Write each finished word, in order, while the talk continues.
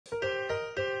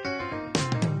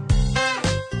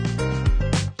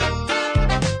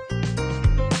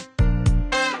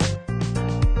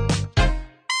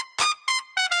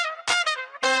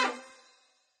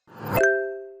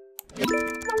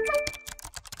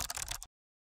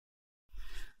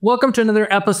Welcome to another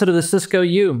episode of the Cisco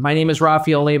U. My name is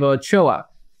Rafael Lebo Ochoa.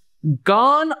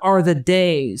 Gone are the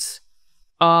days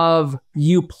of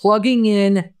you plugging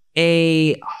in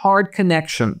a hard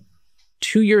connection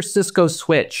to your Cisco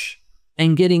switch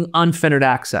and getting unfettered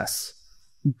access.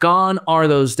 Gone are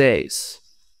those days.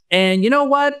 And you know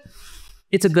what?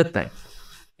 It's a good thing.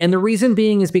 And the reason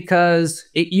being is because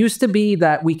it used to be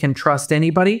that we can trust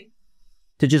anybody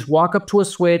to just walk up to a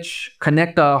switch,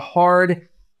 connect a hard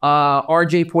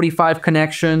RJ45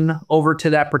 connection over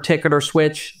to that particular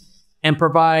switch, and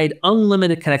provide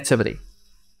unlimited connectivity.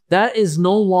 That is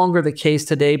no longer the case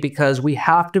today because we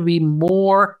have to be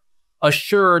more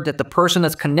assured that the person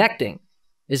that's connecting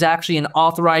is actually an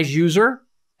authorized user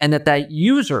and that that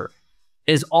user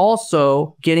is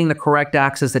also getting the correct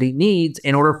access that he needs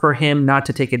in order for him not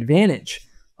to take advantage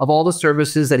of all the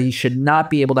services that he should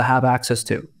not be able to have access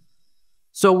to.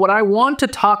 So what I want to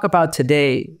talk about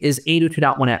today is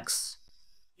 802.1x.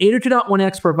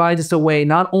 802.1x provides us a way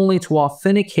not only to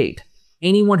authenticate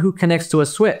anyone who connects to a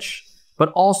switch, but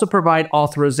also provide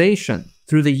authorization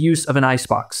through the use of an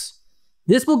icebox.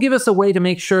 This will give us a way to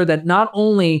make sure that not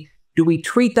only do we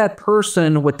treat that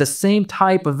person with the same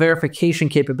type of verification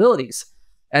capabilities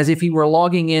as if he were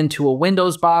logging into a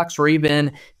Windows box or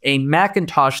even a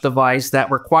Macintosh device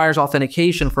that requires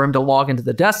authentication for him to log into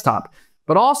the desktop,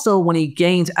 but also when he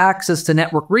gains access to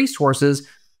network resources,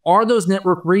 are those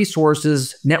network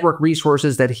resources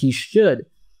that he should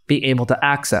be able to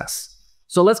access?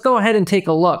 So let's go ahead and take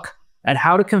a look at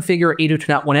how to configure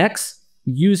 802.1x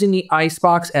using the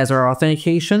icebox as our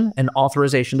authentication and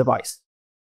authorization device.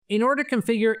 In order to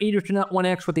configure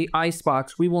 802.1x with the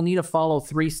icebox, we will need to follow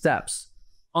 3 steps.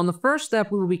 On the first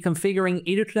step, we will be configuring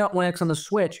 802.1x on the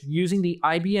switch using the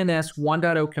IBNS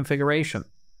 1.0 configuration.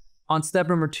 On step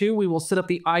number 2, we will set up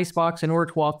the icebox in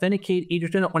order to authenticate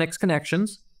 802.1x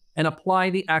connections and apply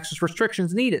the access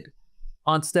restrictions needed.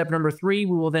 On step number 3,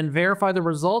 we will then verify the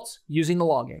results using the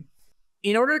login.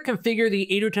 In order to configure the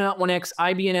 802.1x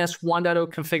IBNS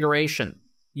 1.0 configuration,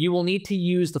 you will need to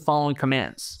use the following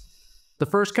commands. The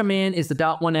first command is the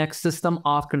 .1x system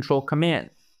auth control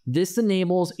command. This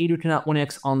enables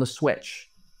 802.1x on the switch.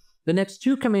 The next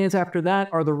 2 commands after that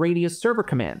are the radius server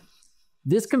command.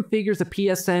 This configures the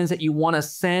PSNs that you want to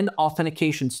send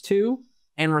authentications to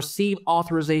and receive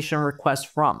authorization requests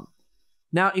from.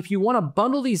 Now, if you want to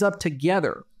bundle these up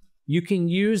together, you can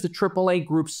use the AAA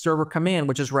group server command,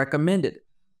 which is recommended.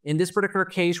 In this particular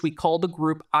case, we call the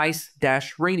group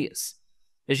ISE-radius.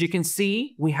 As you can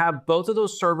see, we have both of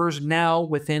those servers now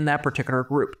within that particular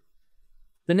group.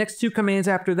 The next 2 commands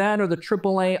after that are the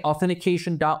AAA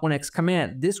authentication.1x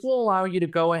command. This will allow you to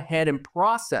go ahead and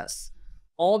process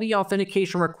all the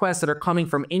authentication requests that are coming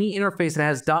from any interface that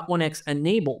has .1x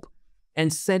enabled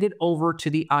and send it over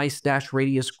to the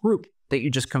ISE-radius group that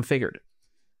you just configured.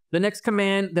 The next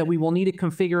command that we will need to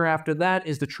configure after that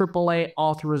is the AAA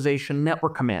authorization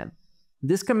network command.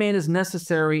 This command is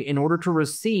necessary in order to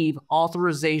receive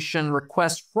authorization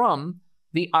requests from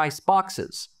the ICE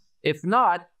boxes. If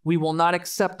not, we will not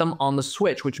accept them on the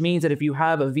switch, which means that if you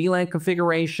have a VLAN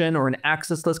configuration or an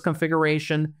access list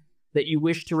configuration that you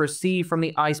wish to receive from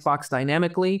the icebox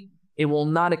dynamically, it will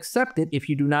not accept it if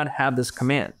you do not have this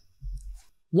command.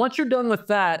 Once you're done with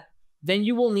that, then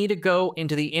you will need to go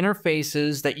into the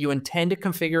interfaces that you intend to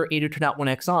configure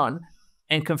 802.1x on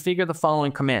and configure the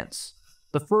following commands.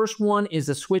 The first one is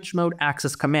the switch mode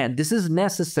access command. This is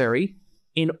necessary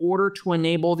in order to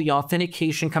enable the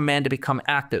authentication command to become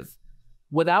active.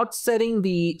 Without setting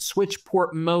the switch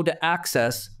port mode to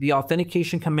access, the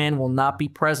authentication command will not be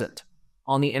present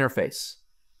on the interface.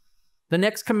 The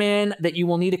next command that you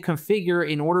will need to configure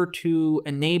in order to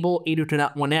enable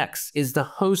 802.1x is the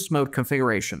host mode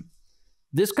configuration.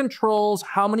 This controls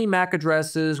how many MAC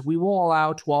addresses we will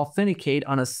allow to authenticate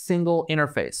on a single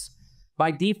interface.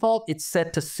 By default, it's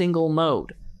set to single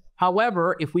mode.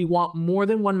 However, if we want more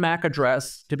than 1 MAC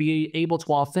address to be able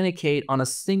to authenticate on a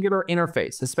singular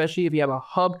interface, especially if you have a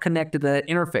hub connected to that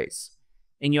interface,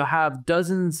 and you have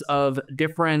dozens of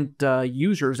different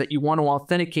users that you want to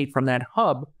authenticate from that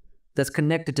hub that's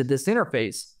connected to this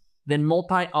interface, then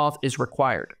multi-auth is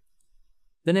required.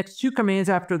 The next 2 commands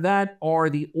after that are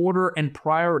the order and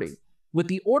priority. With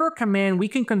the order command, we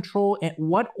can control at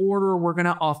what order we're going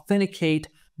to authenticate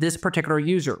this particular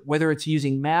user, whether it's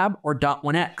using MAB or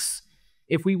 .1x.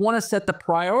 If we want to set the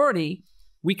priority,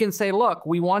 we can say, look,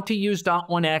 we want to use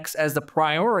 .1x as the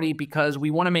priority because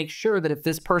we want to make sure that if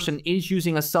this person is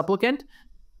using a supplicant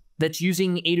that's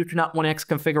using 802.1x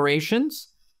configurations,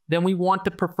 then we want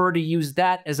to prefer to use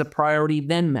that as a priority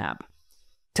then MAB.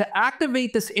 To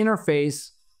activate this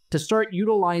interface to start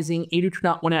utilizing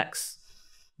 802.1x,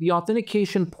 the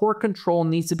authentication port control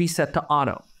needs to be set to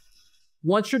auto.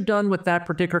 Once you're done with that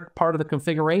particular part of the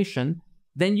configuration,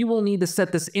 then you will need to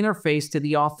set this interface to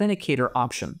the authenticator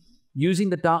option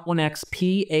using the .1x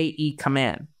PAE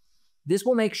command. This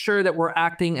will make sure that we're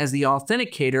acting as the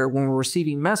authenticator when we're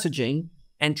receiving messaging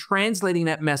and translating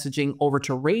that messaging over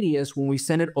to Radius when we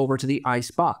send it over to the ISE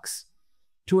box.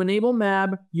 To enable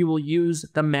MAB, you will use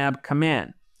the MAB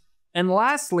command. And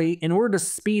lastly, in order to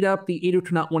speed up the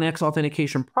 802.1x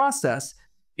authentication process,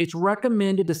 it's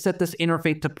recommended to set this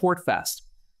interface to port fast.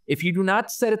 If you do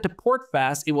not set it to port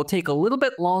fast, it will take a little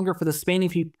bit longer for the spanning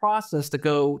tree process to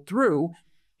go through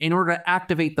in order to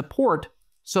activate the port,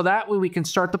 so that way we can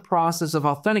start the process of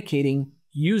authenticating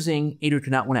using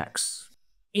 802.1x.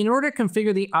 In order to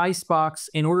configure the ISE box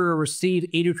in order to receive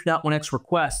 802.1x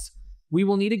requests, we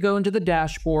will need to go into the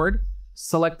dashboard,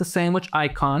 select the sandwich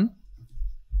icon,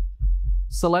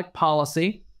 select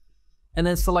policy, and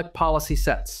then select policy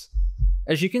sets.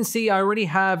 As you can see, I already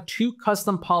have two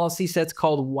custom policy sets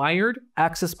called wired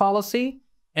access policy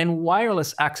and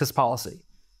wireless access policy.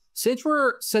 Since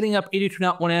we're setting up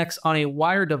 802.1x on a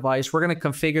wired device, we're going to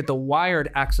configure the wired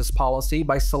access policy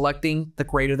by selecting the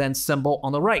greater than symbol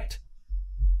on the right.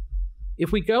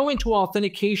 If we go into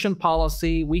authentication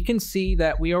policy, we can see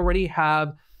that we already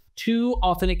have two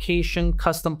authentication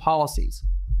custom policies.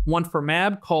 One for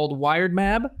MAB called wired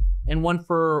MAB and one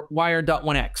for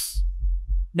wired.1x.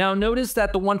 Now notice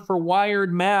that the one for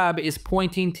wired MAB is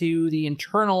pointing to the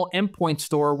internal endpoint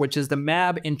store, which is the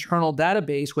MAB internal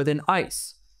database within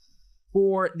ISE.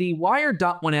 For the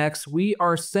wired.1x, we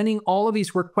are sending all of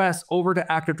these requests over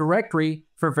to Active Directory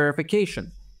for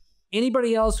verification.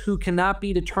 Anybody else who cannot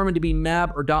be determined to be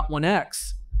MAB or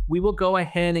 .1x, we will go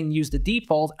ahead and use the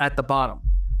default at the bottom.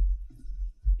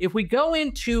 If we go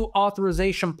into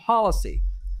authorization policy,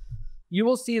 you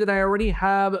will see that I already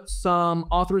have some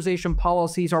authorization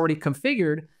policies already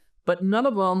configured, but none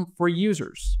of them for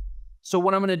users. So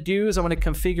what I'm going to do is I'm going to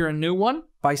configure a new one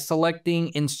by selecting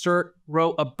Insert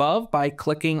Row Above by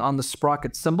clicking on the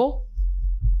sprocket symbol.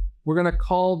 We're going to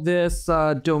call this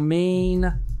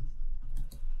Domain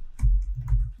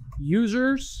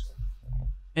Users.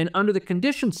 And under the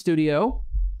Condition Studio,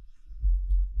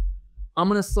 I'm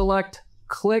going to select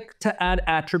Click to Add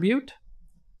Attribute.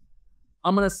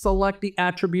 I'm going to select the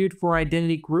attribute for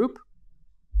identity group.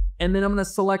 And then I'm going to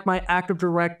select my Active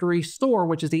Directory store,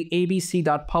 which is the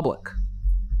abc.public.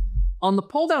 On the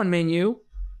pull-down menu,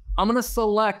 I'm going to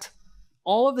select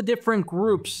all of the different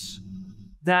groups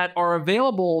that are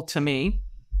available to me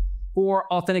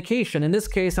for authentication. In this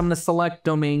case, I'm going to select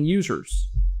domain users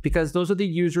because those are the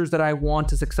users that I want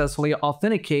to successfully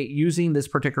authenticate using this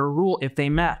particular rule if they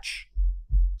match.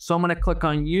 So I'm going to click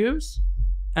on Use,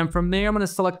 and from there I'm going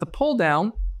to select the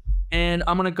pull-down, and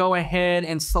I'm going to go ahead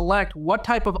and select what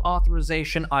type of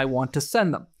authorization I want to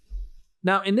send them.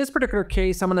 Now, in this particular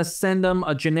case, I'm going to send them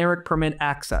a generic permit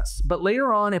access. But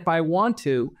later on, if I want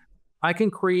to, I can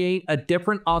create a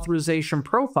different authorization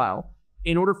profile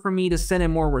in order for me to send a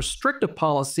more restrictive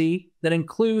policy that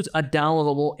includes a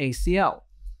downloadable ACL.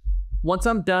 Once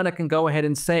I'm done, I can go ahead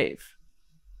and save.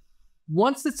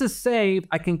 Once this is saved,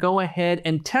 I can go ahead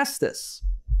and test this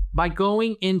by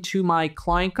going into my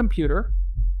client computer,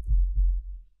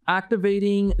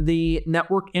 activating the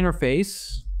network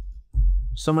interface.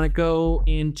 So I'm going to go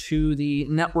into the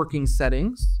networking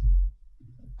settings,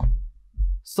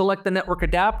 select the network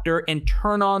adapter, and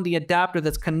turn on the adapter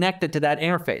that's connected to that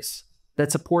interface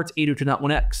that supports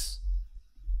 802.1x.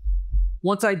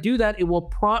 Once I do that, it will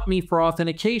prompt me for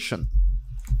authentication.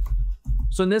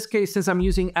 So in this case, since I'm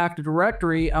using Active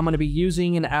Directory, I'm going to be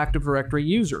using an Active Directory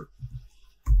user.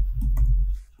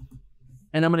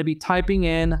 And I'm going to be typing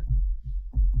in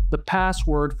the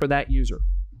password for that user.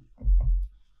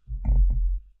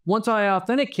 Once I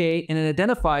authenticate and it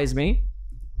identifies me,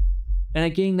 and I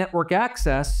gain network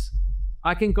access,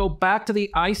 I can go back to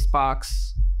the ISE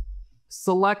box,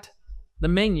 select the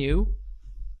menu,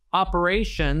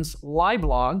 Operations, Live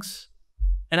Logs,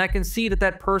 and I can see that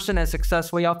that person has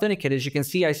successfully authenticated. As you can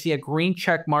see, I see a green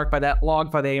check mark by that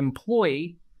log by the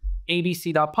employee,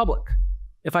 abc.public.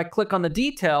 If I click on the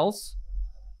details,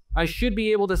 I should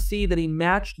be able to see that he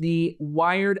matched the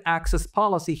wired access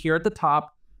policy here at the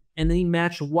top, and then he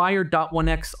matched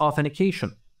wired.1x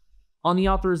authentication. On the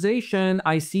authorization,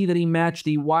 I see that he matched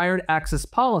the wired access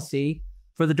policy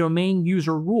for the domain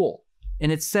user rule,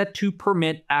 and it's set to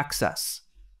permit access.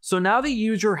 So now the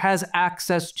user has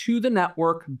access to the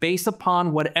network based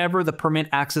upon whatever the permit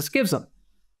access gives them.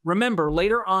 Remember,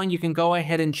 later on, you can go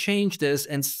ahead and change this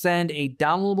and send a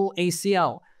downloadable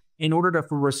ACL in order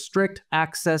to restrict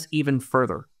access even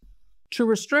further. To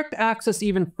restrict access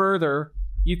even further,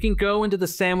 you can go into the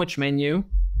sandwich menu,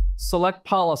 select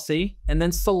policy, and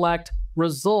then select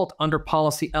result under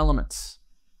policy elements.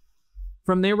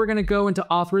 From there, we're going to go into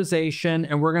authorization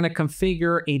and we're going to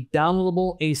configure a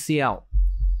downloadable ACL.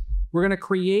 We're going to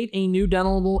create a new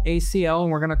downloadable ACL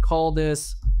and we're going to call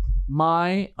this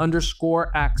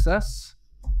my_access.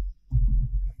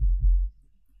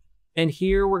 And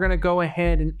here we're going to go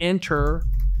ahead and enter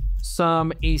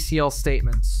some ACL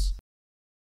statements.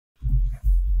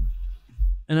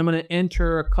 And I'm going to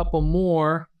enter a couple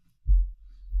more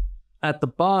at the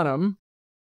bottom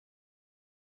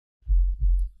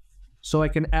so I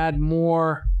can add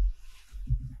more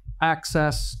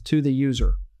access to the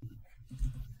user.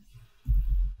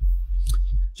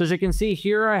 So as you can see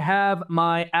here, I have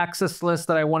my access list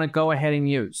that I want to go ahead and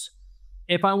use.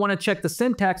 If I want to check the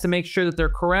syntax to make sure that they're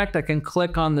correct, I can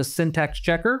click on the syntax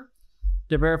checker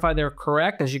to verify they're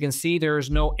correct. As you can see, there's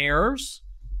no errors.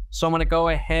 So I'm going to go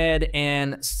ahead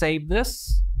and save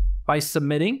this by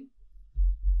submitting.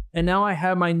 And now I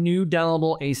have my new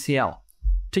downloadable ACL.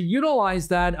 To utilize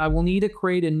that, I will need to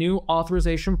create a new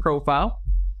authorization profile.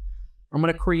 I'm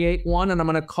going to create one and I'm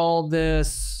going to call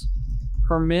this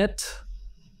permit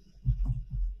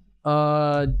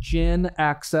gen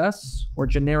access or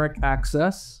generic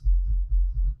access.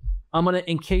 I'm going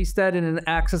to encase that in an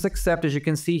access accept, as you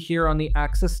can see here on the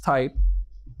access type.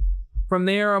 From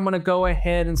there, I'm going to go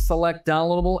ahead and select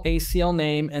downloadable ACL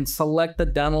name and select the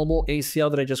downloadable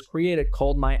ACL that I just created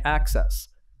called my access.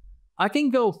 I can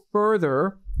go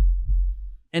further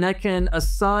and I can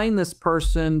assign this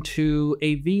person to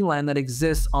a VLAN that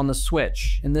exists on the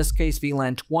switch. In this case,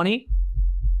 VLAN 20.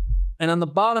 And on the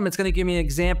bottom, it's going to give me an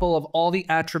example of all the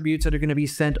attributes that are going to be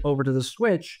sent over to the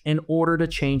switch in order to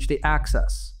change the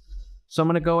access. So I'm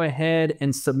going to go ahead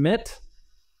and submit.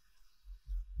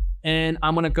 And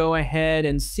I'm going to go ahead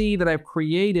and see that I've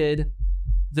created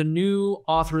the new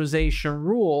authorization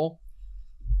rule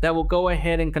that will go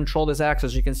ahead and control this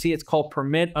access. You can see it's called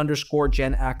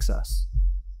permit_gen access.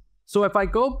 So if I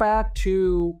go back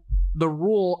to the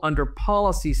rule under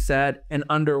policy set and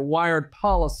under wired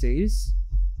policies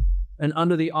and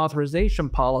under the authorization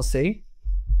policy,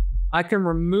 I can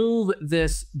remove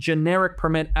this generic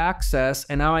permit access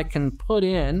and now I can put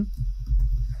in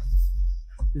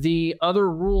the other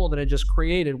rule that I just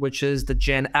created, which is the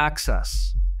gen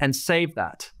access, and save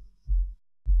that.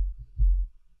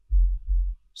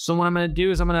 So what I'm going to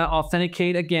do is I'm going to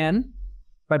authenticate again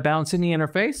by bouncing the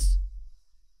interface.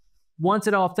 Once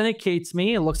it authenticates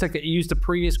me, it looks like it used the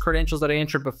previous credentials that I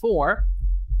entered before.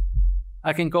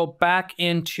 I can go back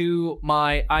into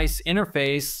my ISE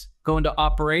interface, go into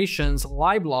operations,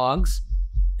 live logs,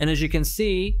 and as you can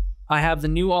see, I have the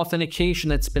new authentication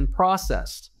that's been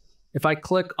processed. If I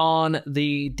click on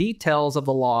the details of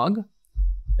the log,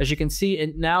 as you can see,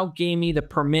 it now gave me the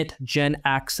permit gen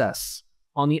access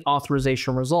on the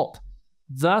authorization result,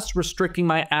 thus restricting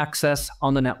my access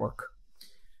on the network.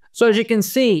 So as you can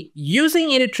see, using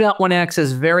 802.1x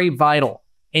is very vital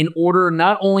in order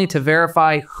not only to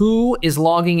verify who is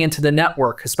logging into the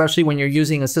network, especially when you're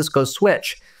using a Cisco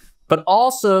switch, but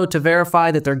also to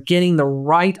verify that they're getting the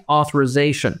right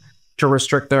authorization to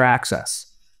restrict their access.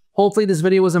 Hopefully this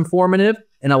video was informative,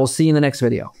 and I will see you in the next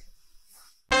video.